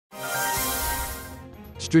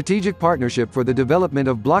Strategic partnership for the development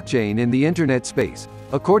of blockchain in the internet space.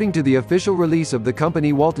 According to the official release of the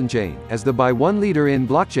company Waltonchain, as the #1 leader in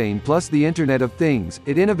blockchain plus the Internet of Things,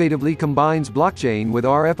 it innovatively combines blockchain with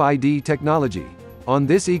RFID technology. On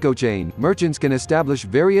this ecochain, merchants can establish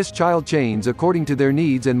various child chains according to their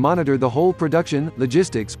needs and monitor the whole production,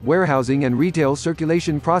 logistics, warehousing and retail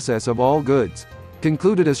circulation process of all goods.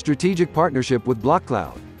 Concluded a strategic partnership with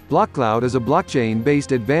Blockcloud. Blockcloud is a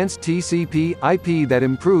blockchain-based advanced TCP/IP that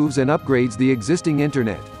improves and upgrades the existing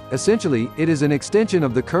Internet. Essentially, it is an extension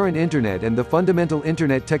of the current Internet and the fundamental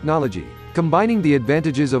Internet technology. Combining the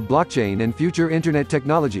advantages of blockchain and future Internet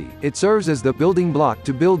technology, it serves as the building block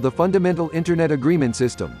to build the fundamental Internet agreement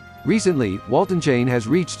system. Recently, Waltonchain has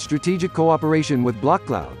reached strategic cooperation with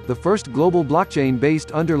Blockcloud, the first global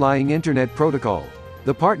blockchain-based underlying Internet protocol.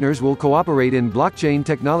 The partners will cooperate in blockchain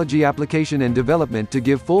technology application and development to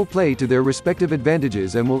give full play to their respective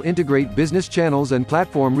advantages and will integrate business channels and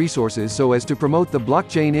platform resources so as to promote the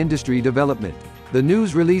blockchain industry development. The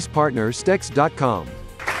news release partner stex.com.